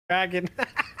Dragon.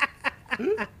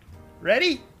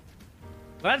 Ready?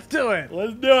 Let's do it.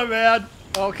 Let's do it, man.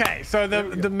 Okay, so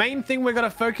the main thing we're gonna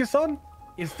focus on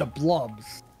is the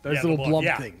blobs. Those little blob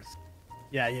things.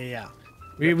 Yeah.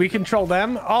 We control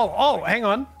them. Oh, hang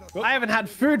on. Oop. I haven't had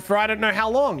food for I don't know how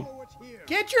long.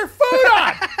 Get your food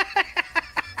on.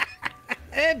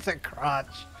 It's a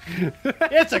crutch.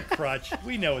 It's a crutch.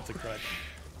 We know it's a crutch.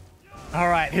 All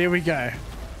right, here we go.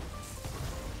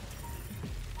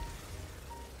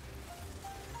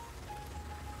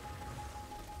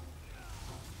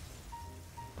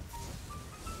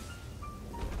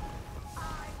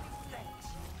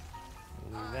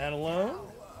 Leave that alone.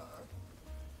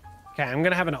 Okay, I'm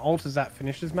gonna have an ult as that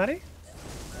finishes, Maty.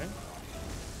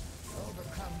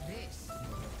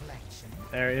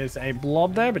 There is a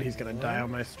blob there, but he's gonna die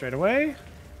almost straight away.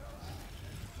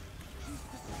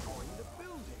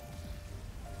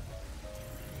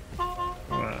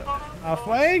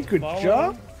 Halfway, good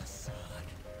job.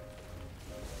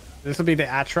 This will be the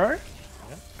Atro.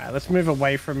 Alright, let's move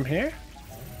away from here.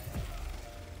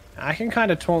 I can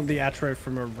kind of taunt the Atro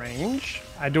from a range.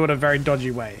 I do it a very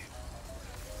dodgy way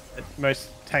that most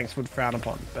tanks would frown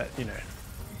upon, but you know.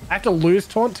 I have to lose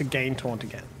taunt to gain taunt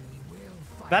again.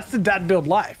 That's the dad build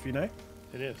life, you know?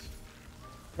 It is.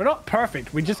 We're not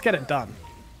perfect, we just get it done.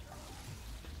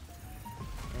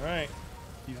 Alright.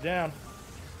 He's down.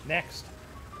 Next.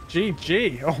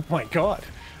 GG. Oh my god.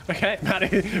 Okay,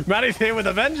 Maty's here with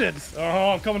a vengeance.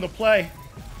 Oh, I'm coming to play.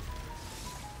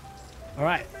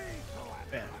 Alright.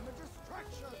 Man.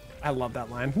 I love that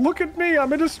line. Look at me,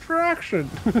 I'm a distraction.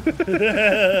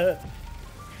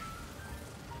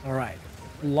 Alright.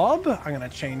 Lob, I'm gonna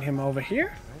chain him over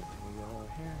here.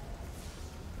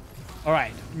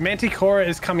 Alright, Manticore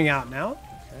is coming out now.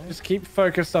 Okay. Just keep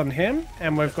focused on him,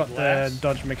 and we've got the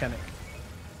dodge mechanic.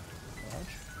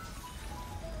 Dodge.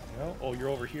 No. Oh, you're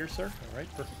over here, sir? Alright,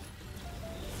 perfect.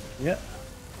 Yeah.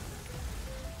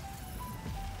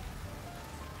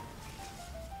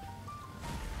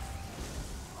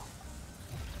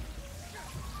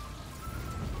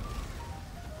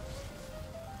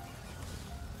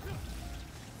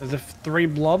 There's 3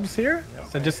 blobs here,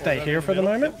 so just stay here for the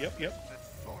moment. Yep.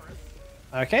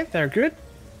 Okay, they're good.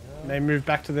 They move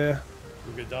back to the...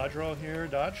 We're good dodge roll here,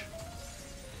 dodge.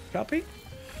 Copy.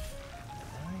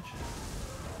 Right.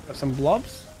 Got some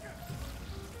blobs.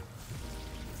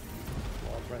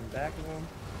 Blobs right in back of them.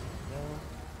 No.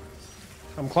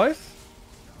 I'm close.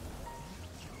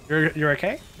 You're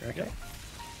okay? You're okay. Yep.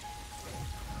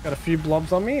 Got a few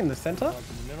blobs on me in the center. Blobs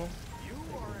in the middle.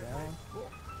 Take her down.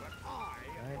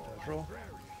 Alright, dodge roll.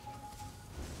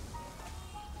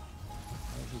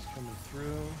 He's coming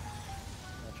through.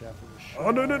 Watch out for the shots.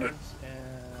 Oh, no. And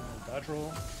dodge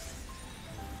roll. There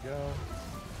we go.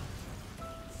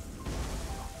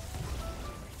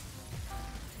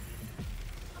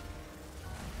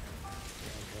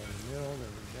 In the middle.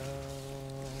 There we go.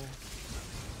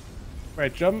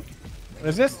 Right, jump. What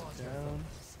is this? Down.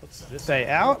 What's this? Stay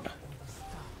out.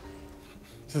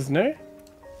 This is new.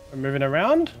 We're moving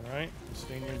around. Alright,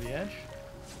 stay near the edge.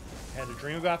 I had a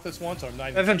dream about this once, so I'm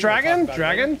not even There's a dragon.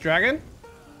 Dragon.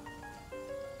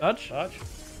 Dodge. Dodge.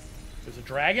 There's a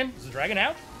dragon. Is the dragon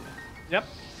out? Yep.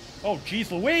 Oh,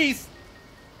 jeez Louise!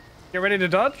 Get ready to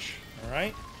dodge.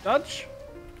 Alright. Dodge.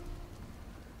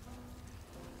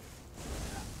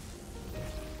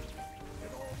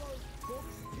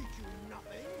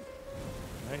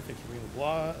 Alright, thanks for bringing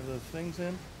the things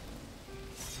in.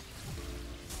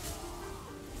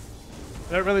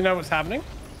 I don't really know what's happening.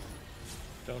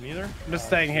 Don't either. I'm just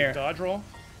staying here. Dodge roll.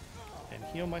 And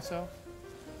heal myself.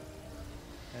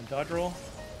 And dodge roll.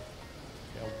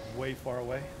 Yeah, way far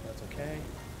away. That's okay.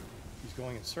 He's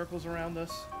going in circles around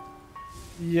us.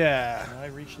 Yeah. Can I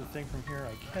reach the thing from here?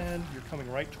 I can. You're coming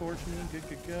right towards me.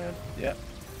 Good. Yep.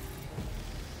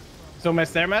 It's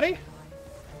almost there, Maty.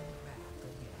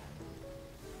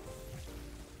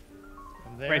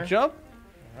 I'm there. Great job.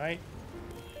 Alright.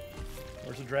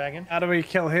 Where's the dragon? How do we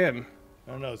kill him?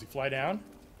 I don't know. Does he fly down?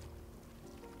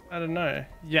 I don't know.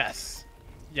 Yes.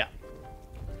 Yeah.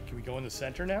 Can we go in the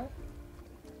center now?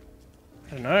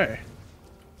 I don't know.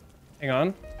 Hang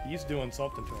on. He's doing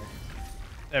something to him.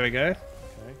 There we go.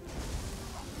 Okay.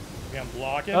 Okay, I'm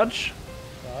blocking. Dodge.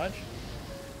 Dodge.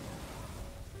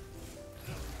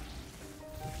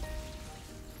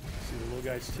 See the little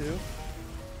guys too.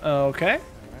 Okay.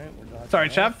 Alright, we're dodging. Sorry,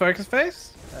 that. chap. Focus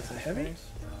face. That's a Focus heavy. face.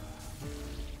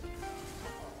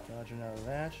 Dodging out of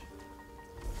that.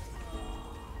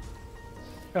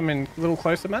 Come in a little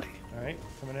closer, Maty. Alright,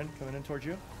 coming in towards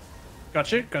you.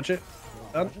 Got you. Done. Dodging.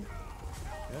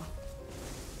 Good.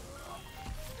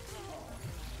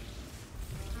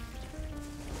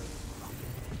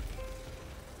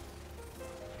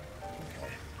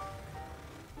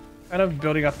 Kind of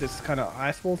building up this kind of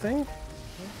ice wall thing.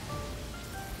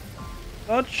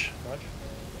 Dodge. Dodge.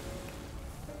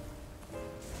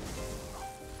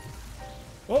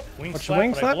 Oh, wing Watch slap, the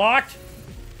wing but I slap. blocked.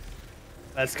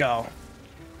 Let's go.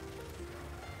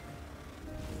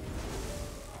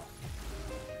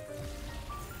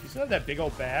 You still have that big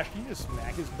old bash. Can you just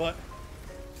smack his butt?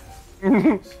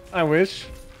 I wish.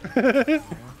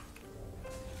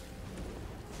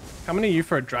 Coming to you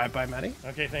for a drive-by, Maty.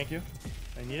 Okay, thank you.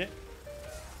 I need it.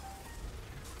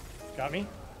 Got me.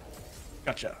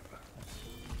 Gotcha.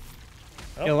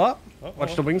 Oh. Heal up. Oh,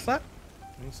 Watch oh. the wing slap.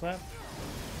 Wing slap.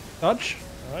 Dodge.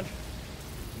 Dodge.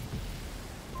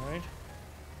 Alright.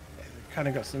 Kind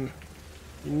of got some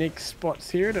unique spots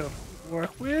here to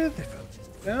work with. If it's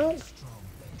down.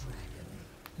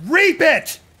 Reap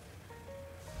it!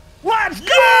 Let's go!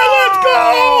 Yeah, let's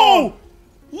go!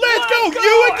 Let's go!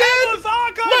 You again? Let's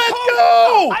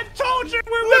go! I told you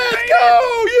we would Let's beat go!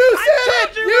 it! You I said told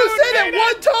it! you You we would said it beat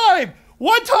one time!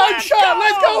 One time Let's shot! go!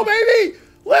 Let's go, baby!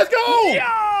 Let's go! Yo!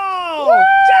 Woo!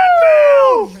 Jet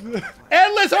Bills!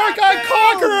 Endless Archon Bills!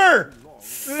 Conqueror!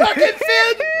 Suck it,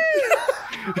 Finn!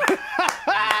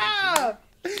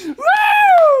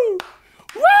 Woo!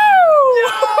 Woo!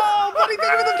 Yo! Buddy,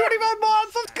 thank you for the 25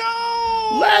 mods! Let's go!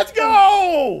 Let's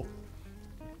go!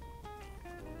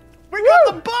 We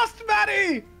got the bust,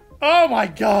 Maty! Oh my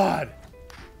god!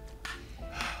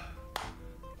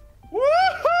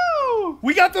 Woohoo!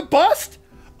 We got the bust?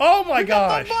 Oh my We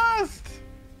got gosh! the bust!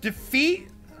 Defeat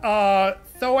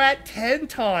Thoat 10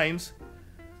 times.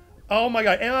 Oh my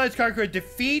god. Analyze Conqueror.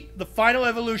 Defeat the final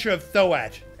evolution of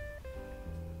Thoat.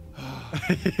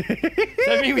 Does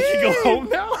that mean we can go home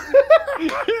now?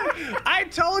 I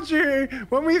told you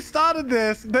when we started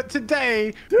this that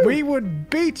today we would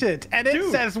beat it, and it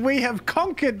Dude. says we have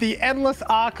conquered the endless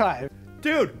archive.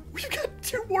 Dude, we've got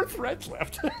 2 more threads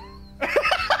left.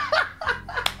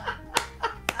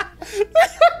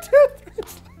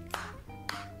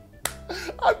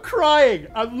 I'm crying.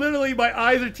 I'm literally, my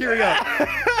eyes are tearing up.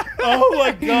 Oh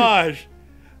my gosh.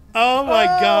 Oh my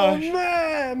gosh. Oh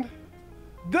man!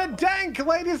 The Dank,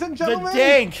 ladies and The gentlemen.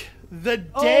 Dank. The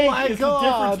Dank my is the God.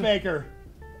 difference maker.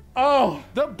 Oh.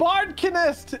 The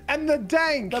Bardcanist and the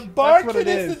Dank. The That's what it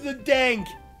Bardcanist is. is the Dank.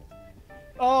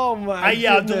 Oh my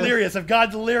Yeah, I'm goodness. delirious. I've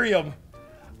got delirium.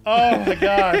 Oh my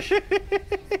gosh.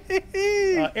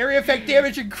 Area effect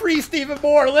damage increased even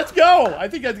more. Let's go. I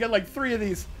think I've got like 3 of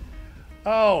these.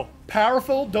 Oh,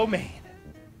 powerful domain.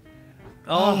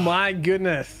 Oh my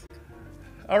goodness.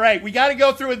 All right, we got to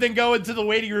go through and then go into the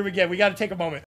waiting room again. We got to take a moment.